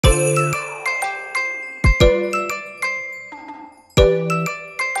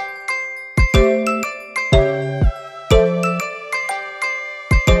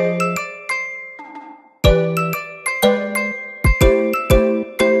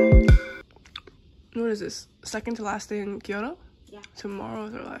What is this? Second to last day in Kyoto? Yeah. Tomorrow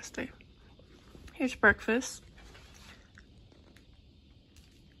is our last day. Here's breakfast.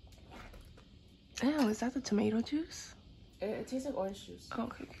 Oh, is that the tomato juice? It tastes like orange juice. Oh,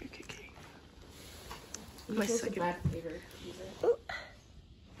 okay. My second. Bad flavor.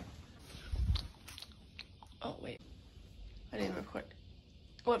 Oh, wait. I didn't record.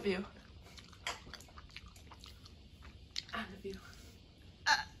 What view? I have a view.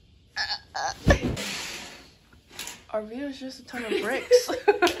 Our view is just a ton of bricks.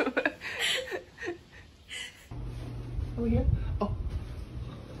 Are we here? Oh.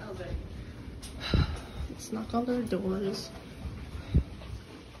 Let's knock on their doors.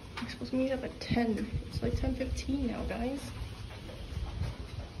 We're supposed to meet up at 10. It's like 10:15 now, guys.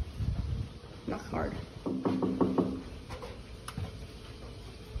 Knock hard.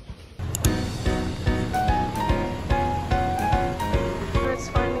 It's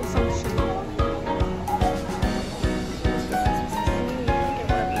finally social.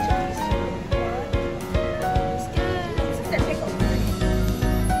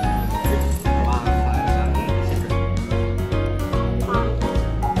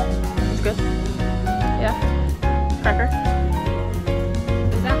 Cracker.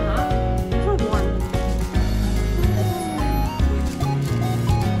 Is that hot? It's not warm.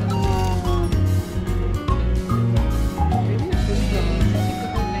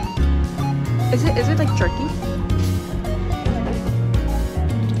 Is it like jerky?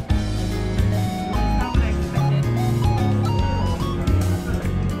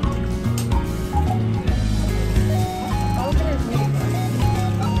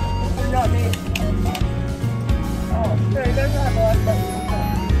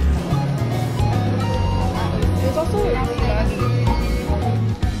 It's also really nutty.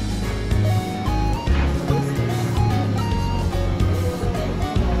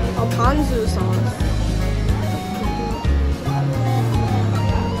 Oh, ponzu sauce.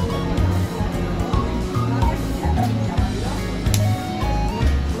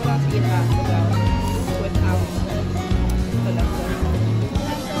 What else do you have without vanessa?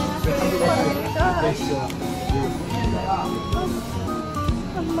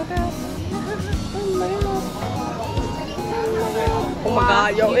 Oh my god. Oh my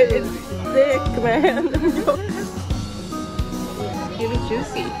god, yo, it is thick, man. Give it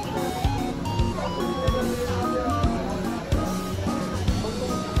juicy.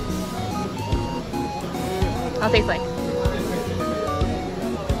 I'll take like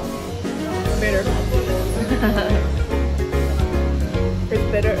bitter. It's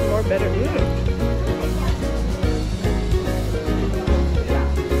bitter, more bitter.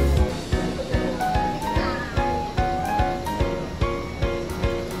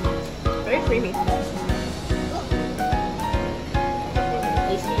 Very creamy.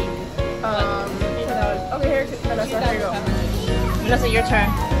 Okay, here, Vanessa, here you go. Vanessa, your turn.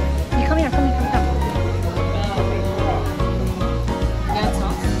 You come here, come. Add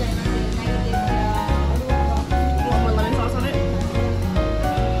sauce. Want more lemon sauce on it?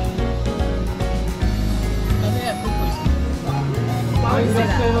 I think I have food poisoning. Why would you say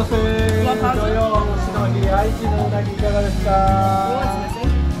that? What's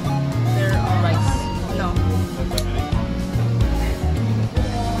missing? They're all rice. No.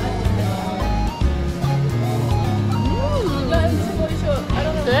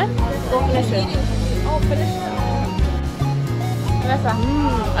 Good? Go finish it. Oh, finish it.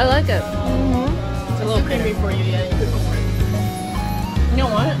 I like it. It's a little creamy for you, yeah. You know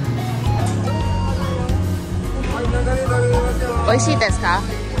what? 美味しいですか?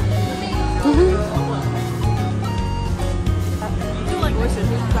 I feel like oysters.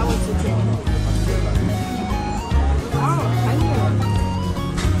 That one's too creamy. Wow, tiny.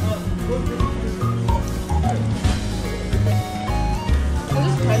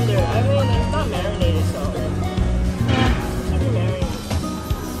 It's tender. I mean, it's not marinated, so it should be marinated.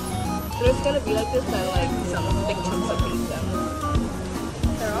 But it's gonna be like this by like some big chunks of pizza.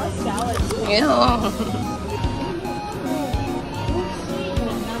 There are salads. Yeah.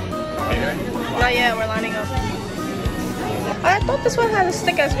 Not yet, we're lining up. I thought this one had a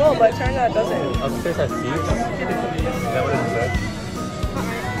stick as well, but it turns out it doesn't. Upstairs has seeds. Is that what it said?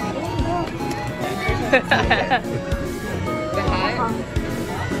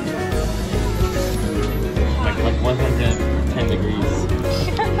 Like 110 degrees.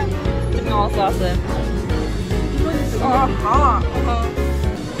 All sauce. Oh, hot.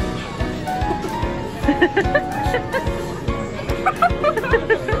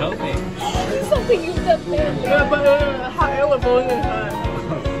 Help me. This is something you've done there. Yeah, but hot air was blowing inside.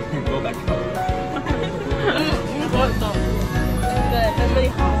 Go back. It's really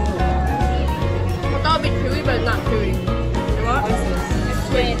hot.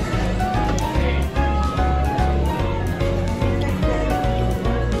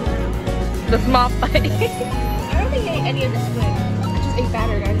 Mop bite. I don't think I ate any of the squid. I just ate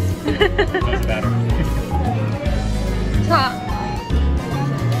batter, guys. That's better. It's hot.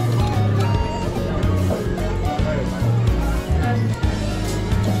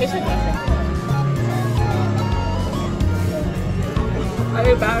 Tastes like mushroom. I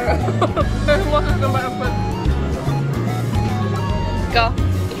ate batter. There's one that's in my foot. Go.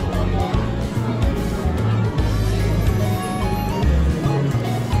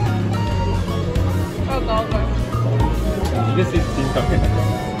 You can see steam coming.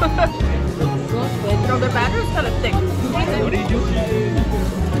 No, the batter is kind of thick. What are you doing?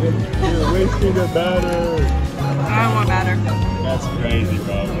 You're wasting the batter. I don't want batter. That's crazy,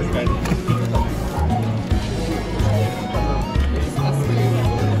 bro. This guy.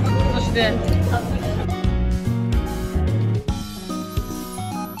 What she did?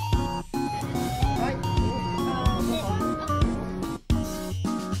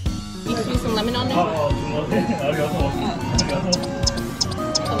 You squeeze some lemon on there?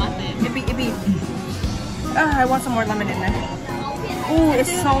 I want some more lemon in there. Ooh,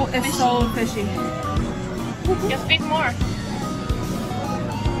 it's so fishy. Just speak more.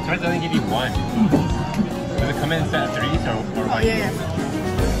 Sometimes they only give you one. Does it come in set of threes or one? Yeah.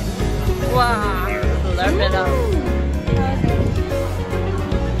 Wow. Slurp it up.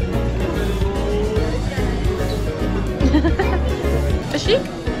 Fishy?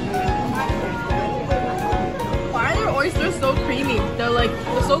 Why are their oysters so creamy?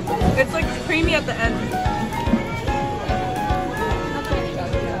 It's like creamy at the end.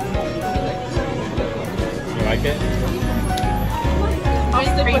 You like it? I'll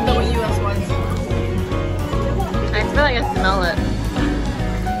stick with the US ones. I feel like I smell it. I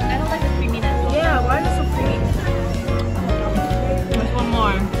don't like the creaminess. Yeah, why is it so creamy? There's one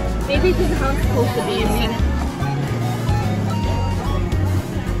more. Maybe this is how it's supposed to be.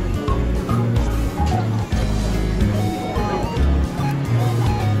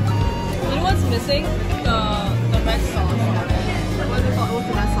 Missing the red sauce. What is it called? What's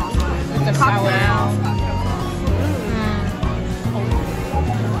the red sauce on it? The cocktail.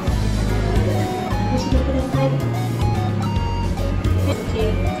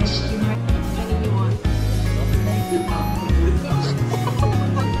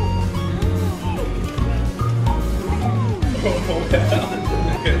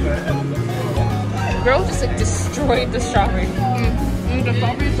 Girl just like destroyed the strawberry. The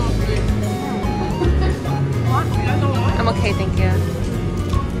strawberry is so sweet. I'm okay, thank you.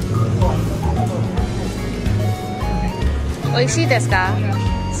 Oishii desu ka?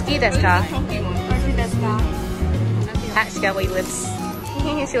 Ski desu ka? Ah, she got white lips.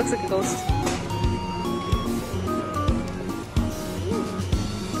 She looks like a ghost.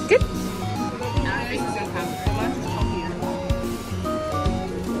 Good.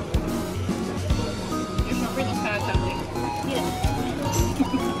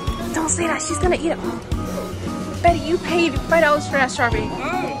 Don't say that, she's gonna eat it. Betty, you paid $5 for that strawberry.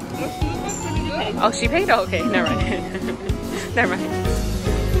 Oh, she paid? Oh, okay, never mind. Never mind.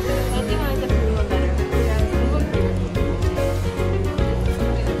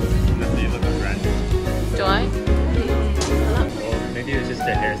 Do I? Maybe it was just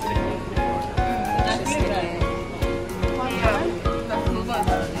a hair stick.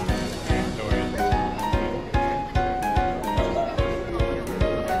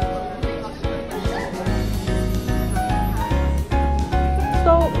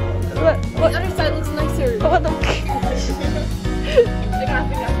 The other side looks nicer. Oh, the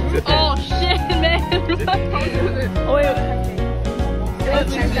Oh shit, man! Oh, wait.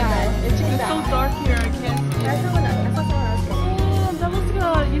 It's so dark here, I can't see. Damn, that looks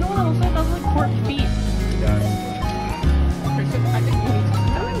like you know what that looks like? That looks like pork feet.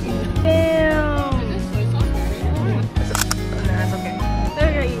 Damn. That's okay.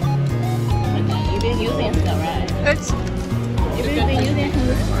 There you go. You've been using it though, right?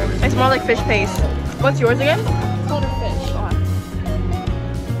 It's more like fish paste. What's yours again? Colder fish.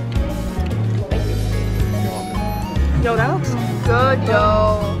 Yo, that looks good,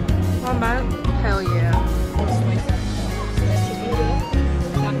 yo. Not bad. Hell yeah.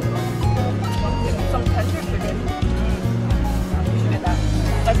 Some tender chicken. You should get that.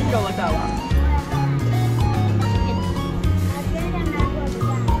 I think you'll like that a lot.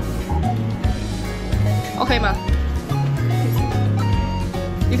 Okay, ma.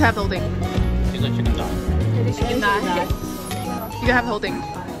 You can have the whole thing. She's like chicken dog. Chicken thigh. You can have the whole thing.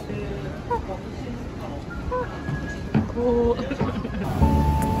 Cool. Hey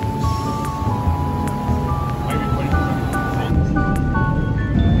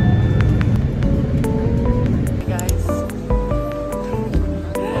guys.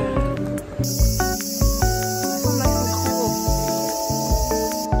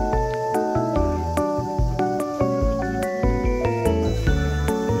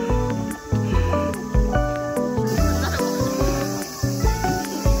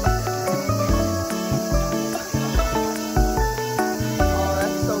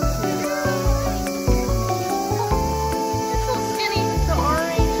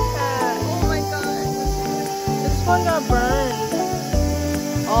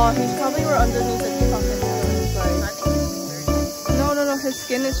 underneath the chocolate is like... No, his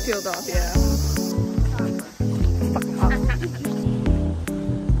skin is peeled off, yeah. Fucking hot.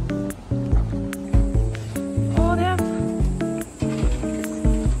 Oh, they have...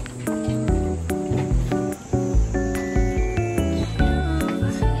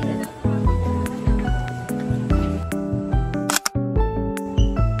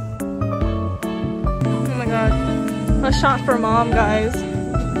 Oh my god. A shot for mom, guys.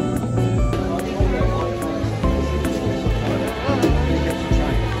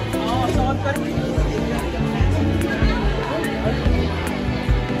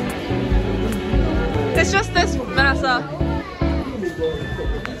 It's just this, Vanessa.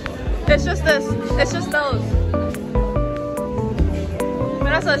 It's just this. It's just those.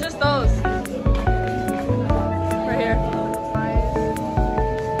 Vanessa, it's just those. Right here.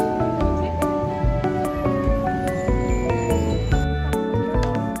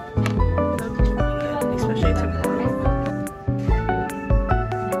 Especially tomorrow.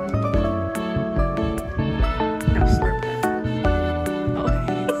 No, slurp that.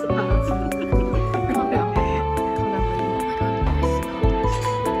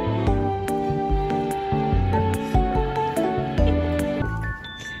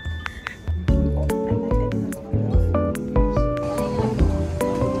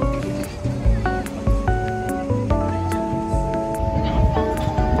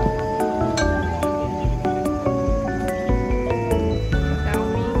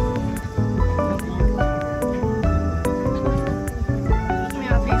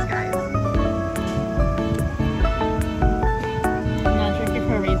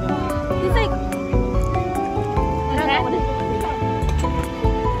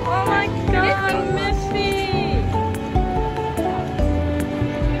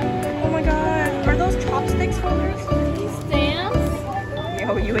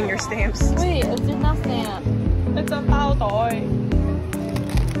 Oh, you and your stamps. Wait, it's not stamp. It's a bao toy.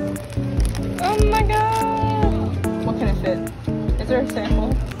 Oh my god! What can it fit? Is there a sample?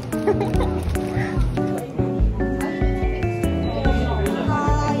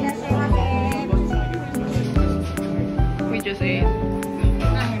 We just ate.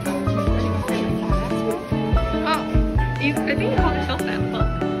 Oh, I think you call yourself sample.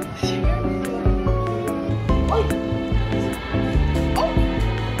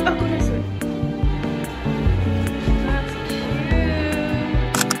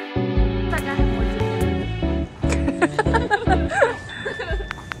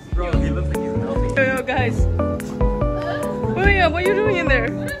 Yo, guys. Oh yeah, what are you doing in there?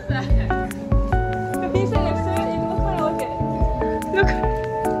 What is that? If you sit next to it, you can kind of look at it. Look.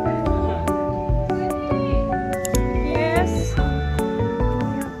 Yes.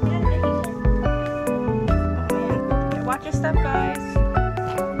 Okay, watch your step, guys.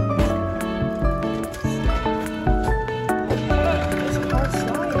 It's hard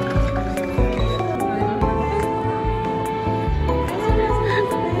slide.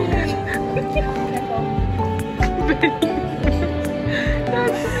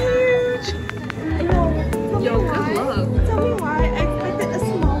 That's huge. Yo, good luck. Tell me why I expected a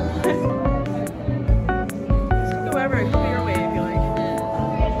small one. Whoever, go your way if you like.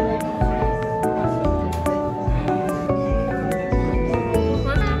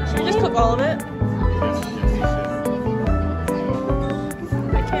 Should we just cook all of it?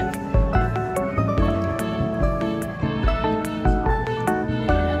 I can't.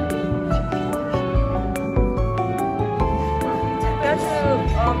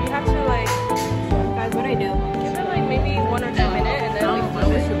 You have to like, Guys, what I do? give it like maybe 1 or 2 minutes and then we flip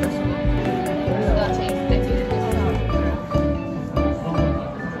it.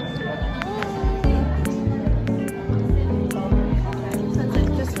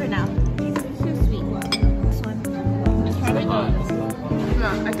 Just for now. It's too sweet. This one. It's probably not. No,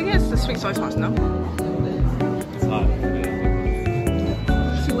 I think it's the sweet soy sauce, no? It's hot.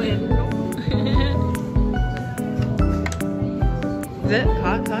 She win. Is it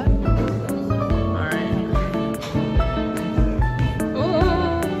hot? Hot? Alright.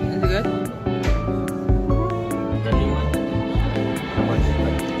 Oh, is it good? How much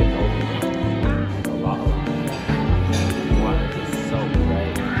like it over? A lot. Water is so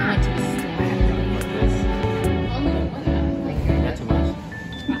bright. Not too much.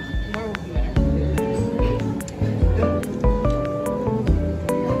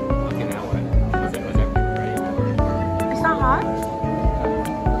 Okay, now what? Was that bright? It's not hot?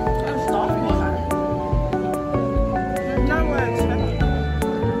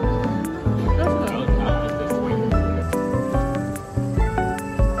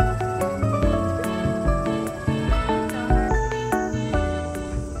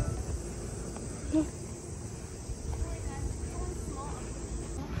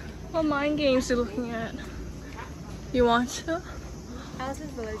 What mind games are you looking at? You want to? Alice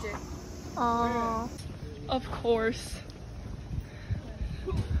is allergic. Oh, of course.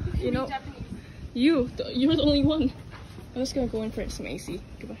 You know, you're the only one. I'm just gonna go in for some AC.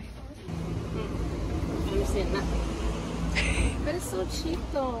 Goodbye. I understand nothing. But it's so cheap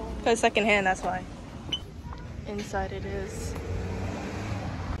though. Cause secondhand, that's why. Inside it is.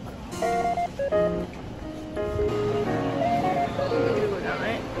 Go down,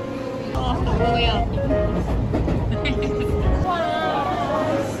 right? Oh, really up.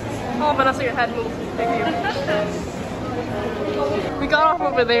 Oh, Vanessa, your head moved. Thank you. We got off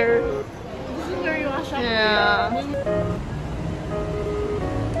over there. This is where you wash up. Yeah.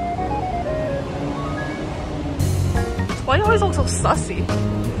 Why do you always look so sussy?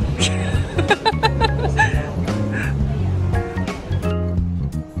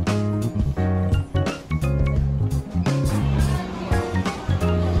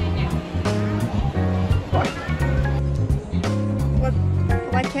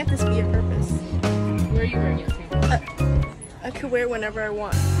 Why can't this be a purpose? Where are you wearing it to? I could wear it whenever I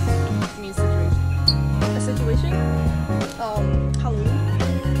want. I mean situation. A situation? Halloween.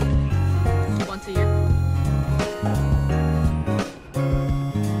 Once a year.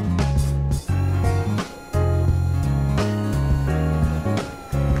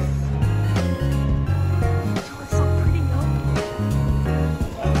 Oh, it's so pretty,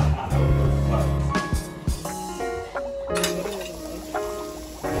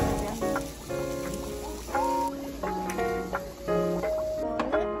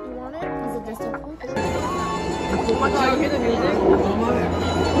 Oh my god, you hear the music?